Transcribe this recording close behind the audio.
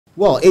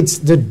Well, it's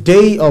the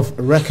day of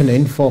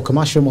reckoning for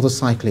commercial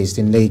motorcyclists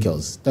in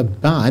Lagos. The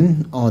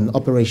ban on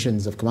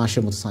operations of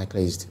commercial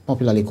motorcyclists,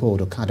 popularly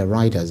called Okada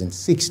riders, in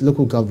 6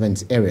 local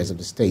government areas of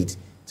the state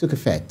took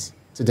effect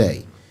today.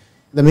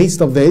 In the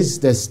midst of this,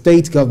 the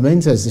state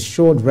government has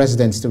assured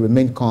residents to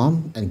remain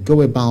calm and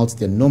go about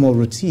their normal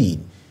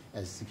routine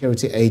as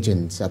security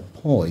agents are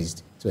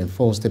poised to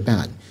enforce the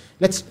ban.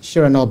 Let's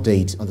share an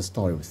update on the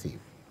story with you.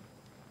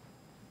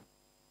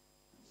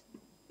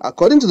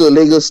 According to the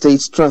Lagos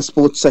State's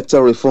Transport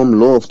Sector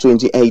Reform Law of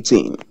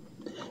 2018,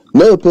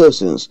 no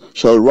persons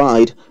shall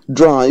ride,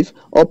 drive,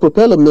 or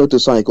propel a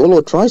motorcycle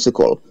or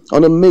tricycle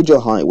on a major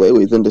highway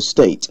within the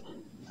state,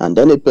 and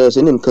any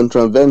person in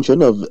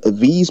contravention of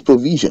these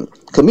provisions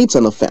commits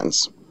an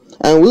offense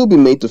and will be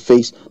made to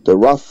face the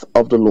wrath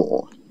of the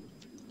law.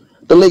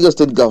 The Lagos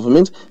State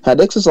government had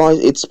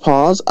exercised its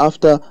powers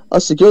after a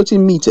security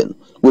meeting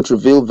which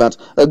revealed that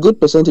a good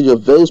percentage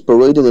of those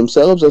parading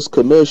themselves as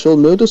commercial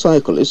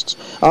motorcyclists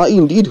are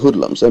indeed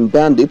hoodlums and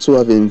bandits who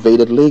have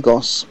invaded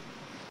Lagos.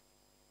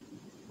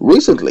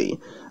 Recently,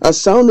 a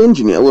sound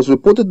engineer was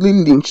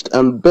reportedly lynched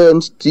and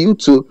burned due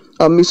to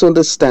a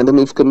misunderstanding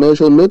with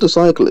commercial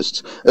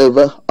motorcyclists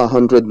over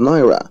 100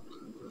 naira.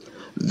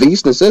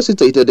 This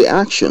necessitated the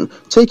action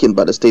taken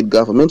by the state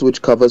government,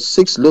 which covers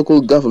 6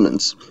 local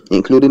governments,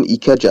 including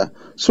Ikeja,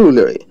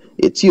 Surulere,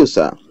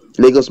 Etiosa,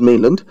 Lagos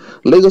Mainland,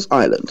 Lagos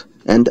Island,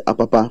 and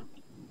Apapa.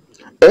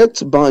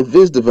 Irked by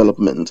this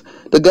development,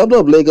 the governor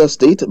of Lagos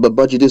State,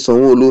 Babajide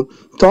sanwo-olu,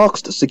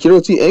 tasked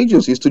security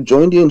agencies to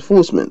join the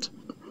enforcement.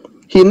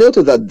 He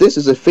noted that this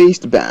is a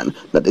phased ban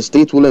that the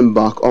state will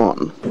embark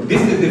on.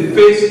 This is the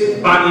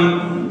phased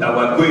banning that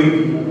we're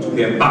going to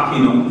be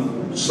embarking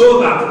on,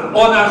 so that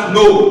others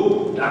know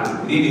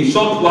that in a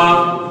short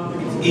while,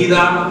 it's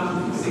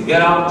either they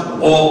get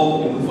out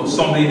or for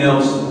something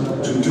else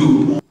to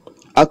do.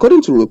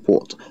 According to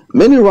report,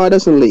 many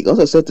riders in Lagos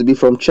are said to be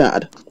from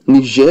Chad,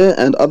 Niger,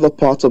 and other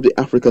parts of the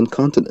African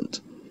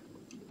continent.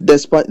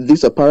 Despite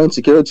this apparent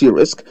security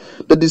risk,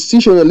 the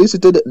decision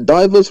elicited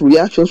diverse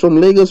reactions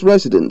from Lagos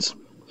residents.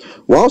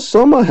 While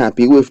some are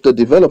happy with the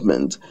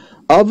development,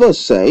 others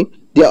say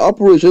their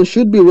operations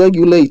should be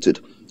regulated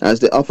as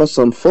they offer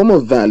some form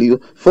of value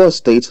for a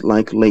state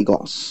like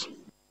Lagos.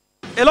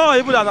 A lot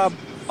of people that are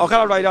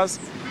Okada riders,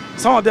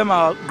 some of them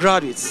are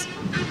graduates.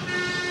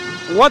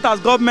 What has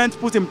government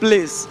put in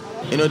place?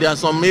 You know, there are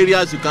some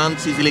areas you can't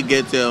easily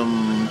get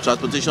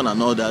transportation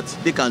and all that.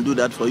 They can do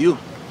that for you.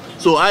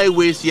 So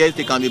highways, yes,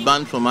 they can be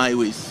banned from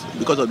highways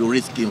because of the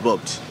risk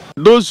involved.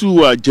 Those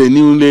who are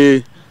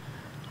genuinely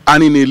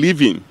earning a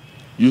living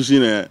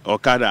using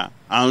Okada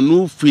and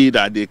who feel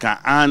that they can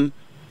earn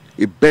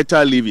a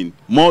better living,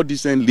 more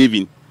decent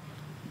living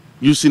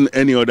using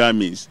any other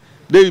means,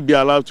 they will be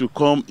allowed to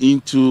come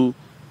into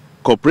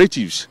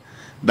cooperatives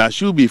that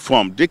should be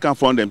formed. They can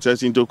form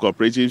themselves into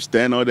cooperatives,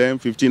 10 of them,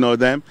 15 of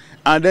them,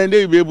 and then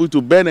they will be able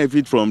to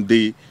benefit from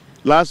the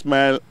last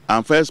mile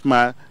and first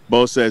mile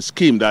bus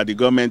scheme that the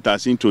government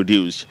has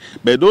introduced.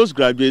 But those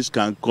graduates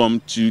can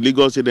come to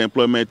Lagos State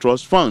Employment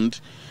Trust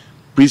Fund,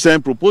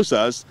 present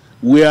proposals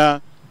where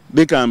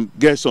they can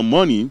get some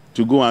money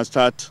to go and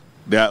start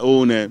their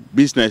own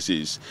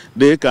businesses.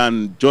 They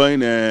can join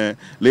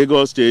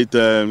Lagos State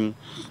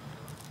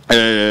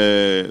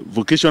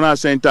vocational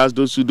centers,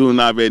 those who don't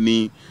have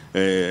any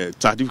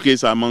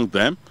certificates among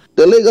them.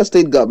 The Lagos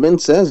State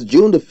government says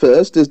June the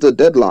 1st is the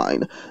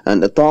deadline,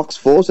 and the task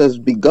force has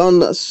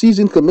begun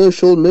seizing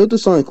commercial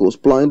motorcycles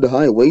plying the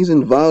highways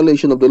in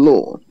violation of the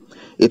law.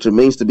 It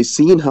remains to be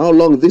seen how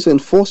long this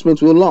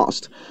enforcement will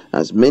last,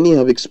 as many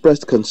have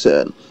expressed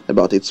concern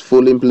about its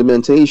full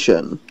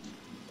implementation.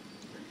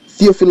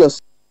 Theophilus.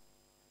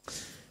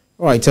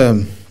 All right,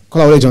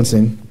 Kolawole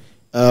Johnson,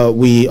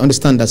 we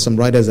understand that some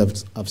riders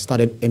have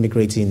started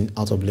emigrating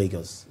out of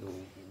Lagos.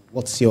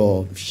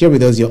 Share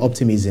with us your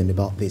optimism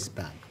about this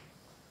ban?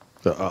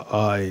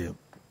 I'm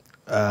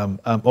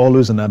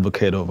always an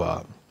advocate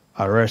of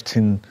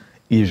arresting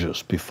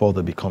issues before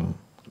they become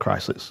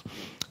crisis.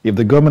 If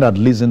the government had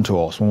listened to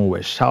us when we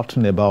were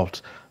shouting about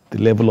the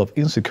level of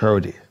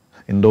insecurity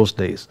in those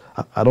days,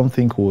 I don't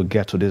think we will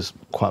get to this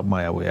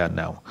quagmire we are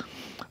now.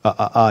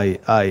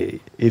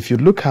 If you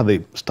look at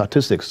the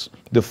statistics,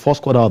 the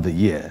first quarter of the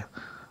year,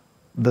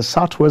 the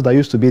Southwest that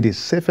used to be the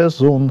safest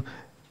zone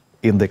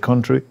in the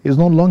country is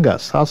no longer.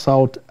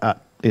 South,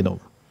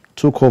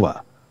 took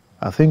over.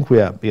 I think we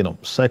are,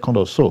 second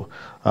or so.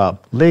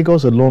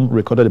 Lagos alone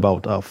recorded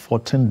about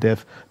 14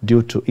 deaths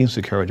due to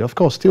insecurity. Of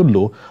course, still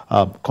low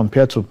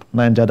compared to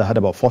Nigeria that had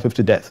about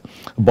 450 deaths.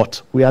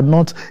 But we are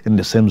not in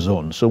the same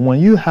zone. So when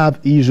you have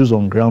issues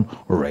on ground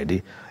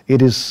already, it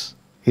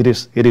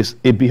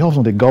behoves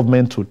on the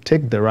government to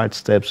take the right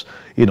steps,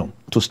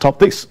 to stop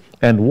this.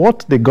 And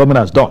what the government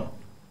has done,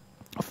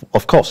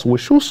 of course, we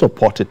should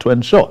support it to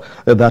ensure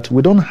that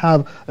we don't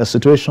have a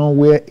situation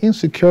where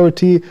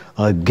insecurity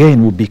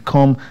again will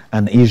become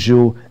an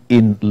issue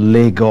in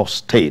Lagos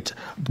State.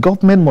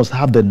 Government must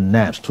have the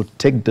nerves to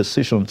take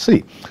decisions.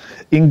 See,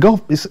 in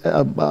government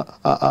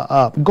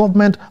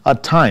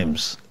at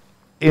times,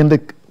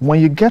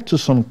 when you get to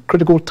some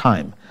critical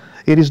time,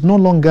 it is no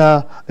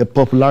longer a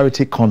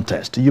popularity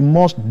contest. You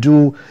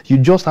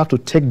just have to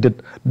take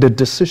the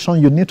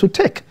decision you need to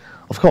take.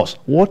 Of course,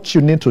 what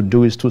you need to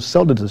do is to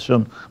sell the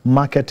decision,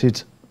 market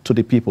it to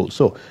the people.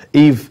 So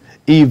if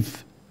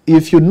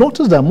you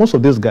notice that most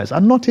of these guys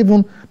are not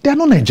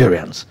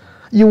Nigerians,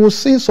 you will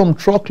see some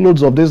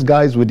truckloads of these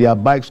guys with their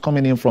bikes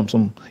coming in from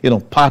some,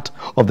 part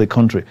of the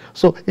country.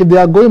 So if they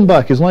are going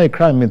back, it's not a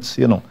crime. It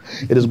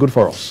is good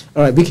for us.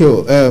 All right,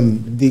 Biko,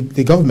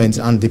 the government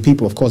and the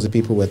people, of course, the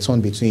people were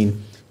torn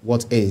between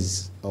what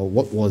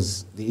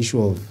was the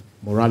issue of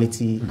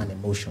morality and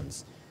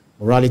emotions.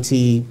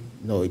 Morality,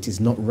 no, it is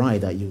not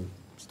right that you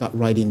start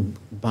riding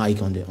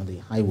bike on the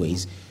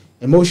highways.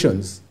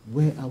 Emotions,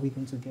 where are we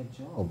going to get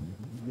jobs?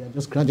 We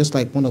are just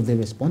like one of the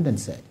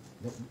respondents said.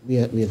 We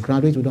are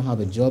graduates, we don't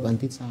have a job, and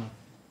these are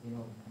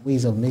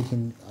ways of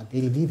making a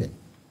daily living.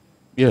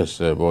 Yes,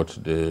 but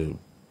they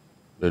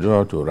don't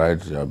have to ride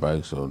their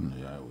bikes on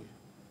the highway.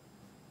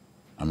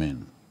 I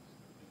mean,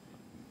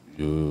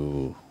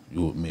 you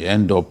may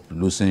end up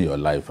losing your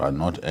life and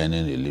not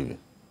earning a living.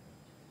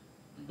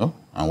 No?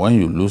 And when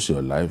you lose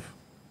your life,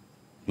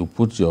 you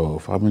put your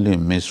family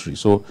in misery.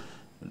 So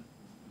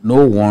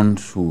no one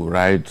should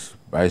ride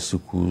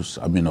bicycles,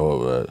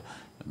 or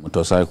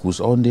motorcycles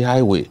on the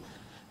highway.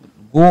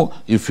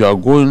 If you are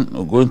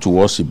going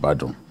towards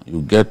Ibadan,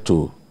 you get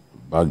to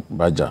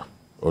Baja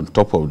on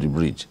top of the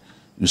bridge.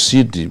 You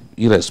see the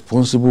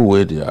irresponsible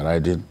way they are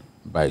riding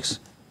bikes,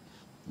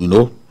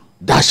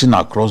 dashing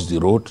across the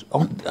road,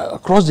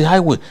 across the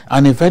highway.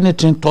 And if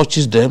anything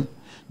touches them,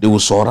 they will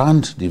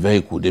surround the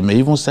vehicle. They may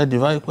even set the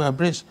vehicle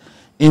ablaze.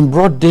 In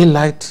broad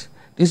daylight,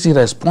 these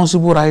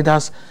irresponsible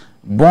riders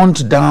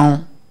burnt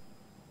down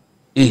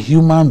a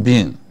human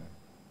being.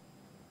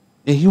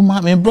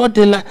 In broad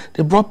daylight,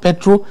 they brought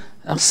petrol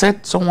and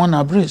set someone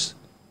ablaze.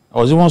 I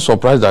was even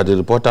surprised that the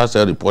reporter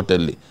said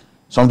reportedly,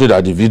 something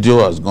that the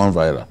video has gone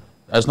viral.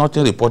 There's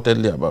nothing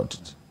reportedly about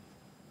it.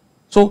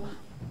 So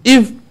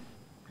if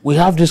we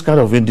have this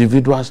kind of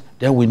individuals,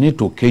 then we need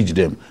to cage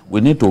them.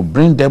 We need to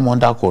bring them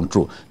under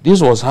control.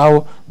 This was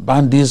how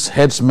bandits,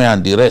 headsmen,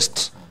 and the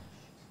rest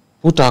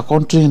put our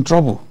country in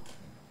trouble.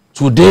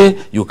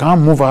 Today, you can't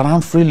move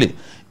around freely.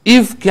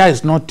 If care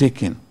is not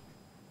taken,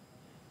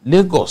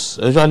 Lagos,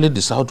 especially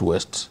the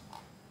southwest,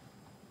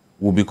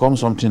 will become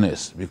something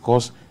else,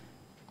 because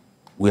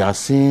we are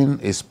seeing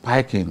a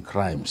spike in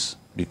crimes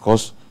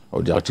because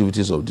of the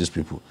activities of these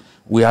people.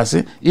 We are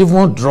seeing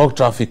even drug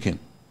trafficking.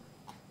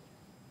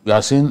 We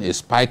are seeing a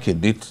spike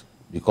in it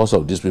because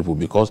of these people,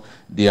 because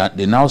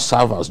they now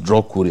serve as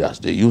drug couriers.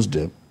 They use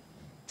them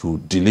to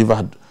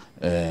deliver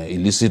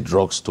illicit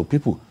drugs to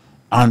people.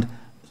 And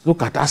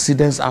look at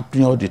accidents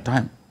happening all the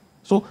time.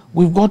 So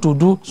we've got to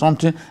do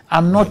something.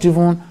 I'm not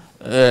even...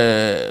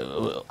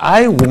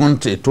 I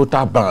want a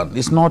total ban.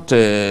 It's not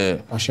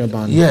a partial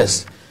ban.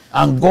 Yes.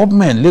 And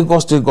government,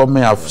 Lagos State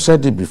government, I've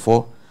said it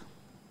before,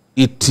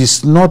 it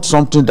is not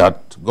something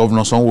that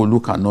Governor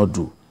Sanwo-olu cannot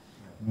do.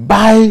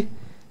 Buy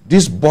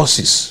these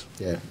buses,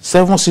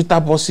 7-seater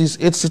buses,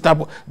 8-seater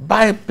buses,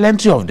 buy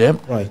plenty of them,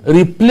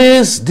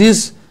 replace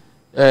this,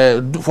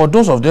 for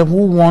those of them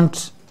who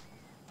want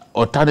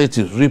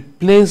alternatives,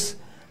 replace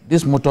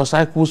these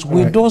motorcycles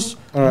with those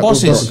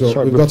buses.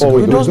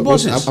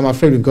 I'm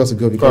afraid we've got to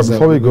go, because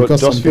before we go,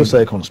 just a few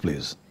seconds,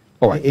 please.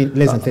 All right.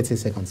 Less than 30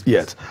 seconds, please.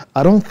 Yes.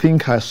 I don't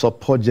think I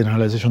support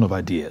generalization of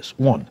ideas.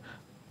 One,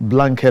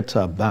 blanket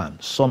ban.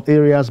 Some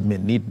areas may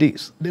need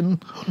this. Then,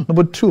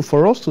 number two,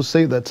 for us to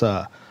say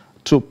that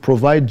to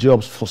provide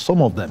jobs for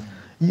some of them,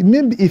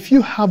 maybe if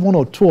you have one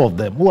or two of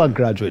them who are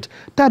graduates,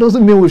 that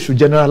doesn't mean we should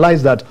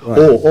generalize that,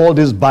 all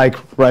these bike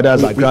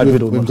riders are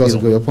graduate. We've got to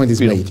go. Your point is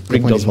made.